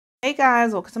Hey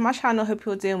guys, welcome to my channel. Hope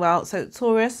you're doing well. So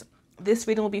Taurus, this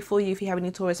reading will be for you if you have any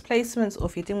Taurus placements or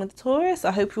if you're dealing with Taurus.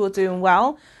 I hope you're doing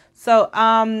well. So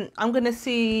I'm gonna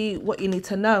see what you need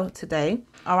to know today.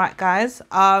 All right, guys.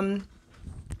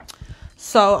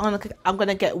 So I'm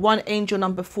gonna get one angel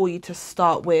number for you to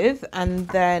start with, and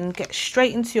then get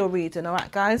straight into your reading. All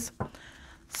right, guys.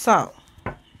 So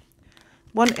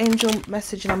one angel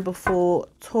message number for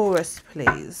Taurus,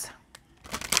 please.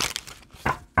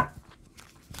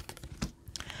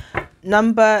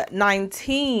 Number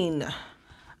 19,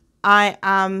 I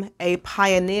am a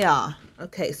pioneer.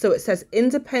 Okay, so it says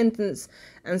independence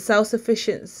and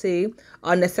self-sufficiency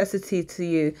are necessity to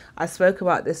you. I spoke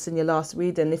about this in your last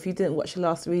reading. If you didn't watch your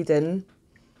last reading,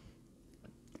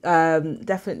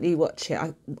 definitely watch it.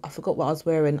 I forgot what I was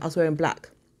wearing. I was wearing black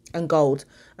and gold.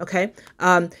 Okay.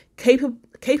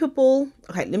 Capable.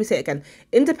 Okay, let me say it again.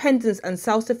 Independence and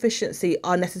self-sufficiency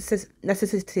are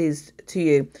necessities to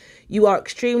you. You are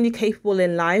extremely capable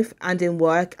in life and in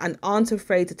work and aren't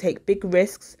afraid to take big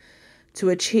risks to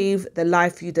achieve the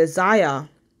life you desire.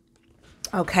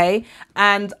 Okay,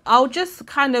 and I'll just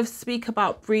kind of speak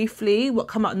about briefly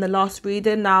what came out in the last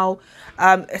reading. Now,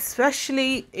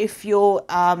 especially if you're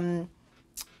a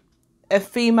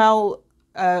female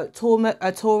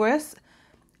Taurus,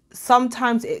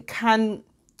 sometimes it can,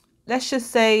 let's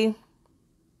just say,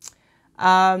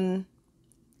 even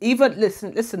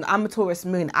listen, I'm a Taurus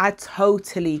moon. I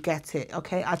totally get it.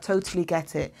 Okay, I totally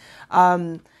get it.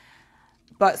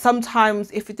 But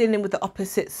sometimes if you're dealing with the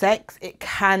opposite sex, it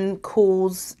can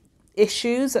cause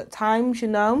issues at times, you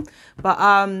know. But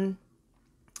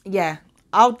yeah,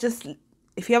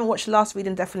 if you haven't watched the last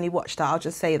reading, definitely watch that. I'll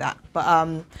just say that.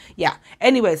 But yeah,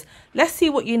 anyways, let's see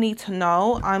what you need to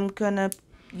know. I'm gonna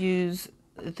use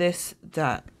this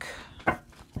deck.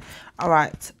 All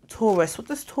right, Taurus, what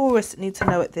does Taurus need to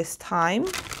know at this time?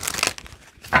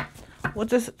 What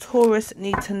does Taurus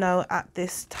need to know at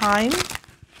this time?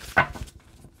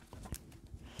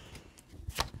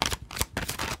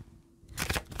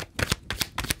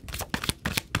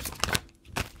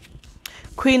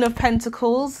 Queen of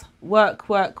Pentacles, work.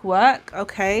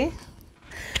 Okay,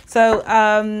 so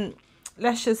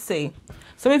let's just see.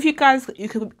 Some of you guys, you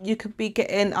could be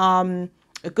getting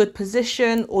a good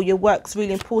position, or your work's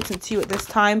really important to you at this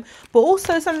time. But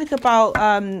also something about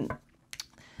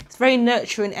it's very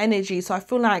nurturing energy. So I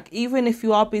feel like even if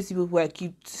you are busy with work,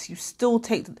 you still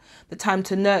take the time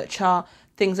to nurture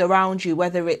things around you,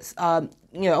 whether it's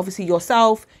you know, obviously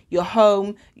yourself, your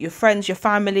home, your friends, your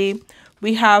family.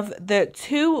 We have the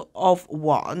Two of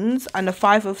Wands and the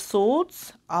Five of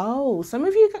Swords. Oh, some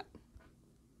of you...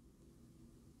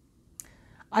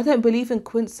 I don't believe in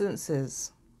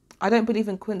coincidences. I don't believe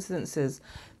in coincidences.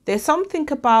 There's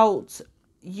something about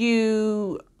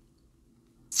you...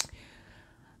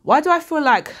 Why do I feel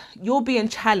like you're being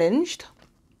challenged?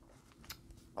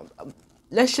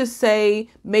 Let's just say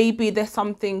maybe there's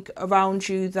something around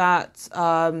you that...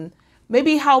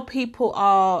 maybe how people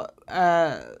are...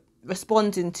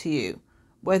 responding to you,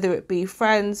 whether it be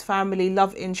friends, family,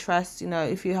 love interest, you know,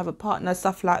 if you have a partner,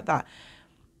 stuff like that.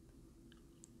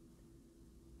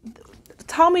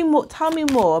 Tell me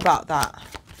more about that.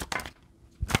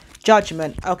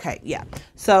 Judgment. Okay, yeah.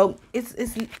 So it's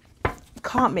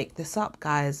can't make this up,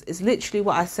 guys. It's literally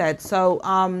what I said. So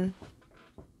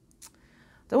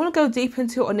don't want to go deep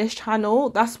into it on this channel.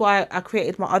 That's why I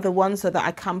created my other one, so that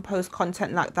I can post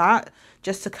content like that,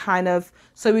 just to kind of,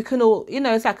 so we can all, you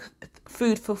know, it's like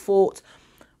food for thought.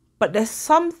 But there's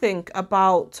something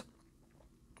about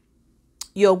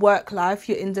your work life,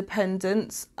 your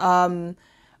independence,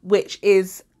 which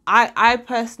is, I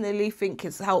personally think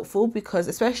it's helpful, because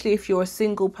especially if you're a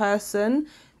single person,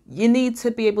 you need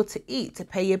to be able to eat, to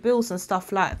pay your bills and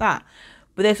stuff like that.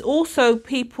 But there's also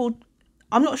people,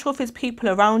 I'm not sure if it's people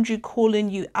around you calling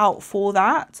you out for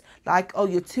that. Like, oh,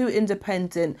 you're too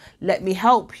independent, let me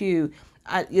help you.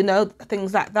 You know,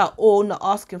 things like that. Or not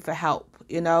asking for help,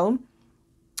 you know.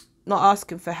 Not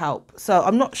asking for help. So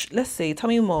I'm not... let's see. Tell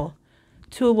me more.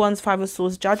 Two of Wands, Five of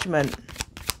Swords, Judgment.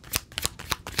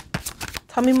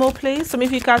 Tell me more, please. Some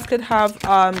of you guys could have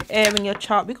air in your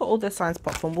chart. We got all the signs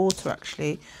apart from water,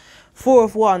 actually. Four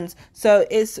of Wands. So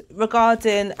it's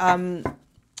regarding...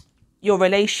 your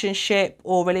relationship,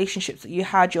 or relationships that you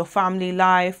had, your family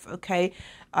life, okay,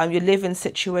 your living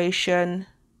situation.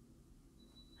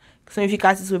 Some of you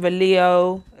guys is with a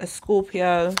Leo, a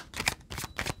Scorpio.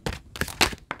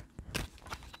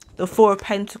 The Four of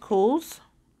Pentacles.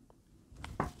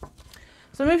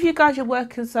 Some of you guys, you're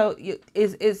working, so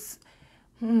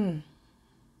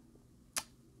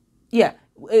yeah,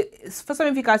 it's, for some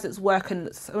of you guys it's work,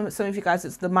 and some of you guys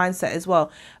it's the mindset as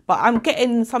well. But I'm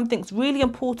getting something's really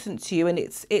important to you, and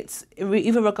it's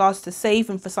either regards to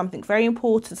saving for something very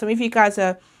important. Some of you guys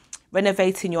are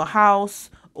renovating your house,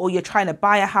 or you're trying to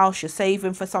buy a house, you're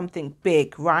saving for something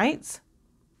big, right?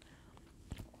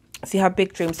 So you have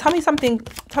big dreams. Tell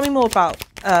me more about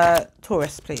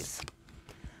Taurus, please.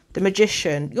 The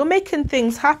Magician. You're making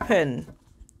things happen.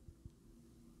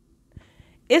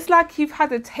 It's like you've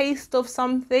had a taste of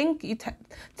something. You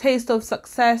taste of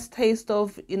success, taste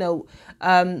of, you know,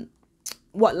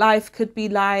 what life could be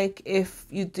like if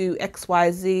you do X,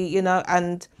 Y, Z, you know,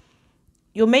 and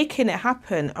you're making it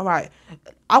happen. All right.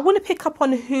 I want to pick up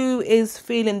on who is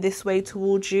feeling this way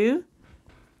towards you.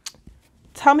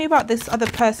 Tell me about this other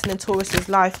person in Taurus's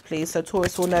life, please, so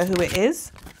Taurus will know who it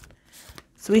is.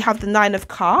 So we have the Nine of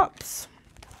Cups.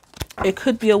 It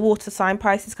could be a water sign,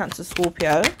 Pisces, Cancer,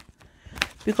 Scorpio.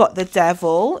 We've got the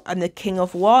Devil and the King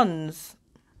of Wands.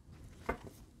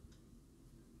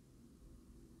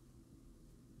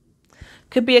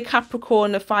 Could be a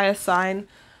Capricorn, a fire sign,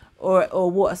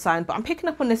 or water sign. But I'm picking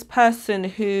up on this person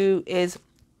who is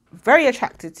very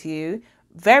attracted to you.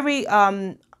 Very, I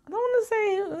don't want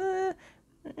to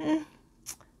say,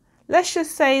 let's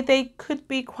just say they could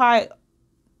be quite,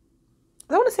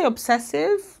 I don't want to say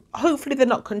obsessive. Hopefully they're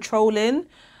not controlling,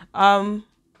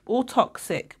 or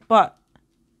toxic, but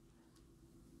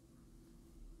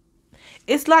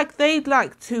it's like they'd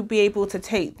like to be able to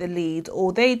take the lead,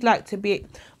 or they'd like to be.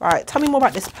 All right, tell me more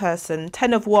about this person.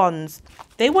 Ten of Wands.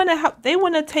 They want to have. They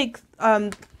want to take.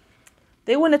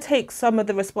 They want to take some of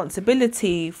the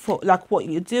responsibility for like what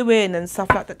you're doing and stuff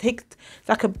like that. Take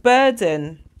like a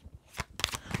burden.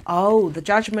 Oh, the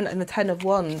Judgment and the Ten of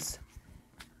Wands.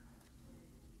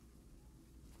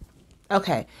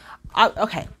 Okay,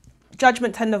 okay.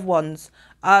 Judgment, Ten of Wands.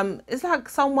 It's like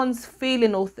someone's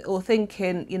feeling or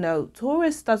thinking, you know,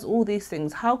 Taurus does all these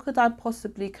things. How could I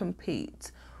possibly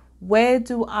compete? Where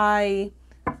do I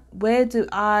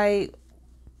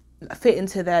fit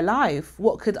into their life?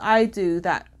 What could I do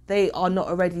that they are not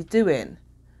already doing?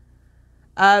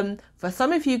 For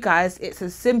some of you guys, it's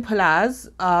as simple as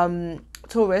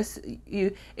Taurus.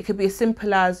 It could be as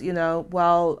simple as, you know,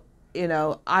 well, you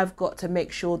know, I've got to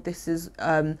make sure this is,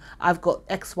 I've got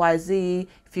X, Y, Z.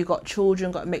 If you've got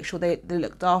children, got to make sure they're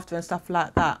looked after and stuff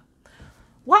like that.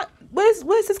 Where's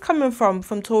this coming from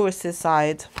Taurus's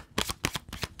side?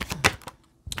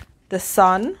 The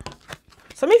Sun.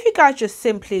 Some of you guys just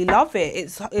simply love it.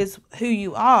 It's who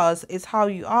you are. It's how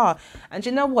you are. And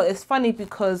you know what? It's funny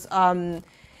because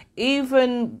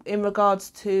even in regards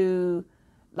to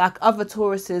like other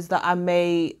Tauruses that I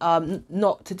may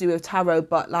not to do with tarot,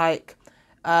 but like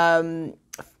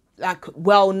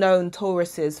well-known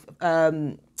Tauruses,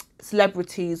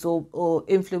 celebrities or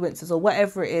influencers or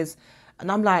whatever it is,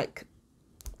 and I'm like,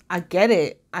 I get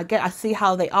it. I see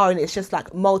how they are, and it's just like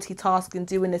multitasking,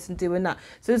 doing this and doing that.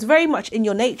 So it's very much in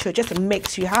your nature. It just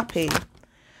makes you happy.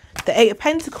 The Eight of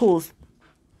Pentacles.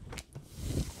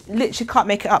 Literally can't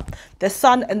make it up. The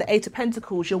Sun and the Eight of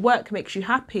Pentacles. Your work makes you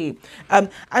happy. And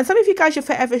some of you guys, you're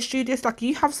forever studious. Like,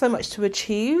 you have so much to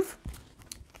achieve.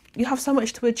 You have so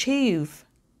much to achieve.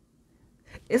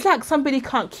 It's like somebody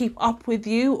can't keep up with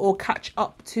you or catch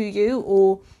up to you,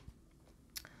 or,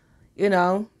 you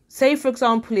know, say, for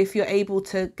example, if you're able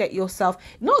to get yourself,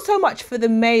 not so much for the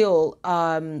male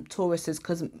Tauruses,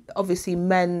 because obviously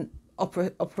men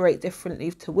operate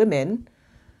differently to women,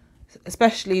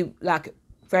 especially like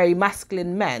very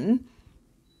masculine men.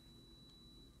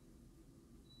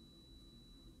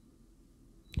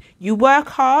 You work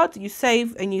hard, you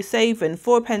save, and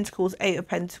Four of Pentacles, Eight of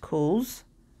Pentacles,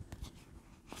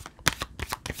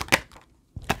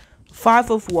 Five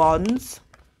of Wands.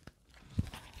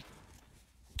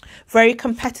 Very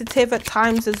competitive at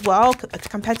times as well, a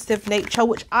competitive nature,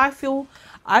 which I feel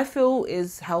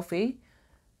is healthy.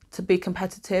 To be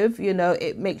competitive, you know,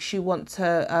 it makes you want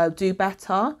to do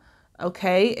better.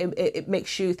 Okay, it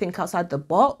makes you think outside the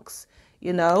box.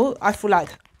 You know, I feel like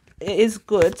it is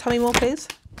good. Tell me more, please.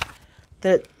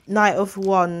 The Knight of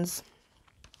Wands.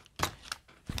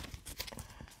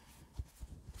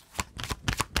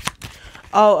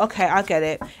 Oh, okay, I get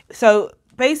it. So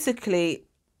basically,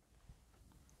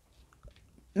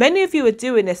 many of you are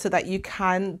doing this so that you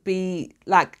can be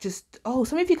like just, oh,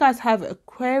 some of you guys have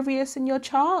Aquarius in your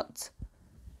chart.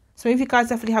 Some of you guys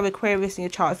definitely have Aquarius in your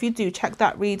chart. If you do, check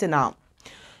that reading out.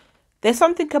 There's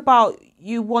something about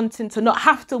you wanting to not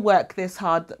have to work this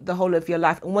hard the whole of your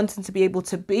life, and wanting to be able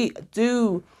to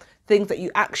do things that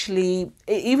you actually,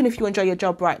 even if you enjoy your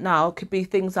job right now, could be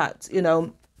things that, you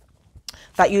know,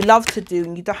 that you love to do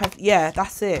and you don't have, yeah,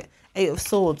 that's it. Eight of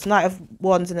Swords, Knight of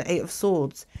Wands and the Eight of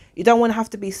Swords. You don't want to have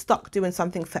to be stuck doing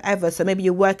something forever. So maybe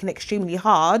you're working extremely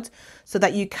hard so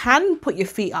that you can put your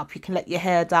feet up. You can let your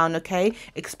hair down, okay?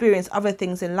 Experience other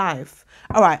things in life.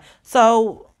 All right.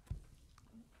 So,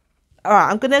 all right,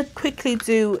 I'm going to quickly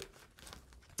do...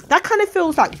 That kind of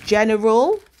feels like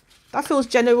general. That feels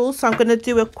general. So I'm going to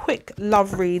do a quick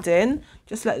love reading.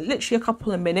 Just like literally a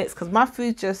couple of minutes because my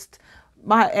food just...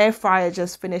 My air fryer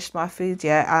just finished my food,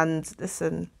 yeah. And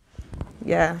listen,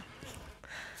 yeah.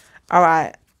 All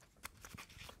right.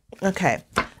 Okay.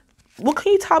 What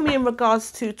can you tell me in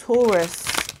regards to Taurus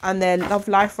and their love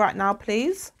life right now,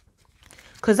 please?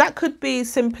 Because that could be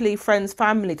simply friends,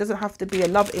 family. It doesn't have to be a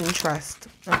love interest,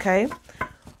 okay?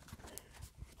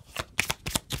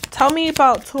 Tell me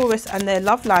about Taurus and their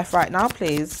love life right now,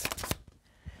 please.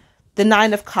 The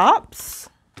Nine of Cups.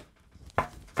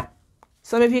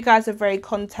 Some of you guys are very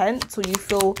content, so you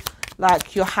feel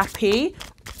like you're happy.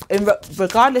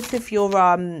 Regardless if you're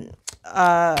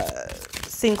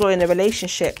single in a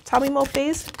relationship. Tell me more,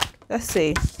 please. Let's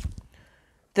see.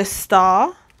 The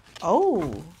Star.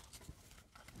 Oh.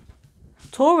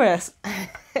 Taurus.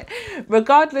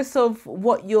 Regardless of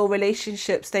what your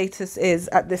relationship status is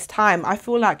at this time, I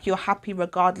feel like you're happy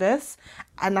regardless.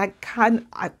 And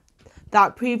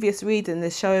that previous reading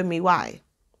is showing me why.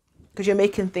 Because you're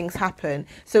making things happen.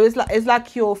 So it's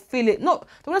like you're feeling, I don't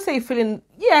want to say feeling,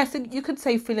 yes, you could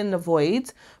say feeling the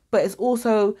void, but it's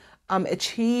also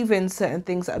achieving certain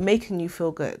things that are making you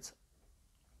feel good.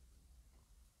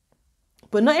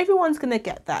 But not everyone's going to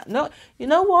get that. No, you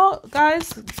know what,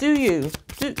 guys?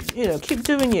 Keep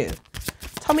doing you.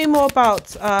 Tell me more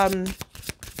about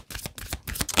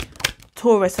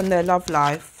Taurus and their love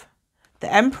life.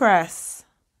 The Empress.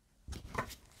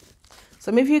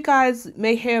 Some of you guys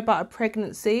may hear about a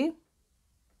pregnancy.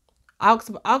 I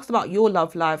asked about your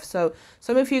love life. So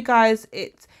some of you guys,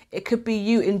 it could be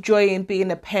you enjoying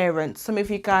being a parent. Some of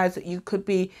you guys, you could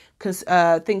be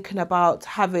thinking about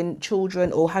having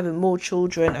children or having more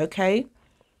children, okay?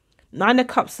 Nine of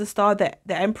Cups, the Star, the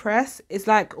Empress is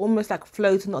like almost like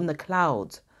floating on the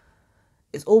cloud.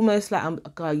 It's almost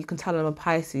like, God, you can tell I'm a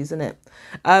Pisces, isn't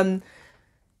it?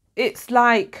 It's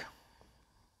like...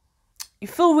 You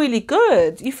feel really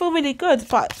good. You feel really good.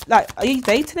 But, like, are you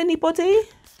dating anybody?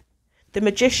 The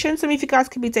Magician. Some of you guys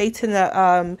could be dating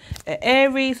an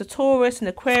Aries, a Taurus, an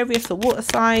Aquarius, a water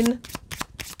sign.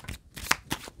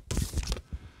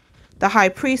 The High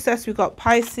Priestess. We've got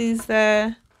Pisces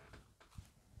there.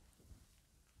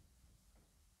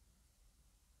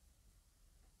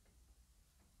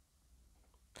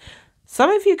 Some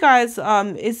of you guys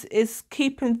is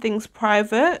keeping things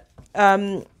private.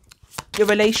 Your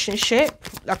relationship,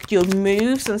 like your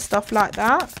moves and stuff like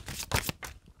that.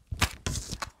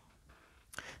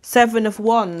 Seven of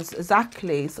Wands,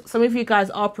 exactly. So some of you guys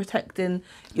are protecting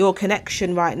your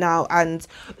connection right now, and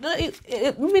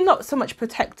maybe not so much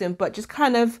protecting, but just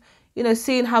kind of,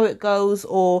 seeing how it goes,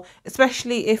 or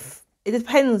especially if it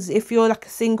depends if you're like a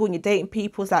single and you're dating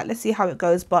people, it's like, let's see how it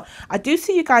goes. But I do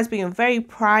see you guys being very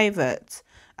private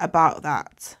about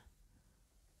that.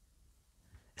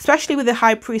 Especially with the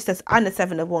High Priestess and the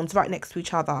Seven of Wands right next to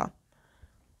each other.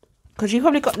 Because you've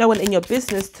probably got no one in your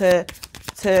business to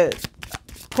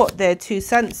put their 2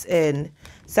 cents in.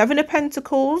 Seven of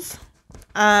Pentacles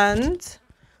and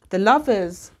the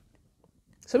Lovers.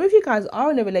 Some of you guys are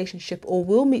in a relationship or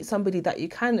will meet somebody that you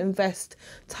can invest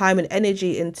time and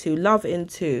energy into, love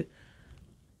into.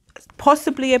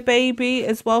 Possibly a baby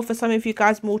as well for some of you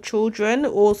guys, more children.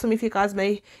 Or some of you guys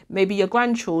maybe your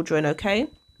grandchildren, okay?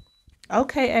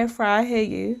 Okay, air fryer, I hear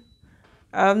you.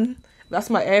 That's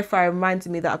my air fryer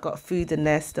reminding me that I've got food in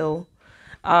there still.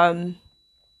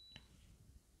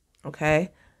 Okay.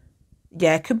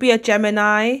 Yeah, it could be a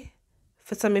Gemini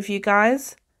for some of you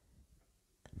guys.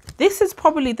 This is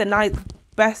probably the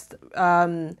best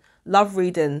love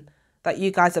reading that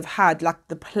you guys have had. Like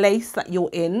the place that you're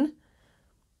in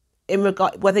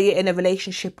regard, whether you're in a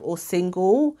relationship or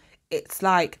single, it's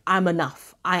like, I'm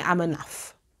enough. I am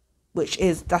enough.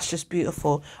 That's just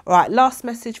beautiful. All right, last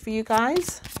message for you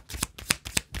guys.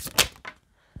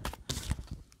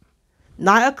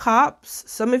 Knight of Cups.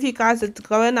 Some of you guys are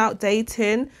going out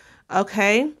dating,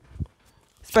 okay?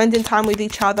 Spending time with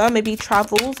each other, maybe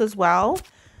travels as well.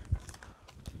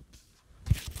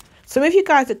 Some of you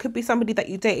guys, it could be somebody that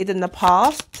you dated in the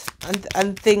past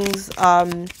and things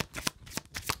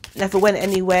never went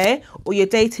anywhere, or you're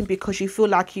dating because you feel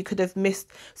like you could have missed,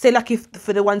 say like if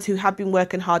for the ones who have been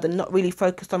working hard and not really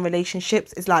focused on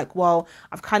relationships, it's like, well,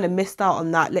 I've kind of missed out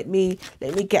on that. Let me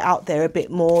get out there a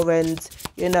bit more, and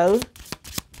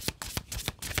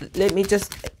let me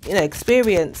just you know,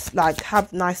 experience, like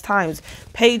have nice times.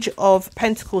 Page of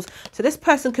Pentacles. So this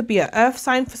person could be an earth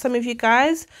sign for some of you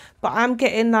guys, but I'm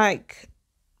getting like,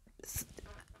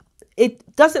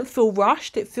 it doesn't feel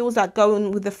rushed. It feels like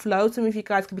going with the flow. Some of you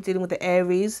guys could be dealing with the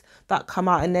Aries that come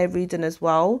out in their reading as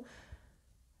well.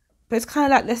 But it's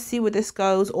kind of like, let's see where this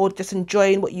goes, or just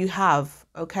enjoying what you have,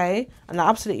 okay? And I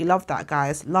absolutely love that,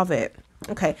 guys. Love it.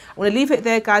 Okay, I'm going to leave it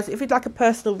there, guys. If you'd like a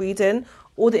personal reading,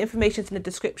 all the information's in the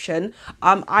description.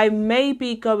 I may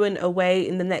be going away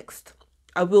in the next...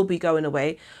 I will be going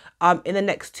away in the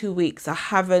next 2 weeks. I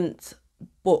haven't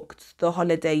booked the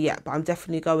holiday yet, but I'm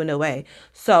definitely going away.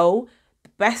 So,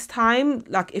 best time,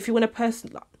 like, if you want a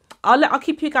personal... I'll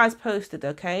keep you guys posted,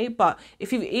 okay? But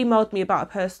if you've emailed me about a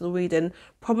personal reading,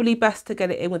 probably best to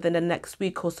get it in within the next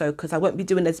week or so, because I won't be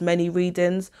doing as many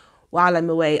readings while I'm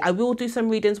away. I will do some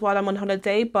readings while I'm on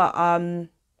holiday, but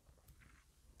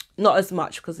not as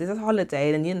much, because it's a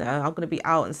holiday and, you know, I'm going to be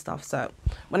out and stuff. So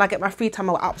when I get my free time,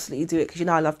 I'll absolutely do it, because, you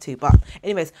know, I love to. But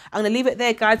anyways, I'm going to leave it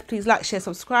there, guys. Please like, share,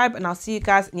 subscribe, and I'll see you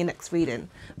guys in your next reading.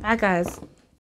 Bye, guys.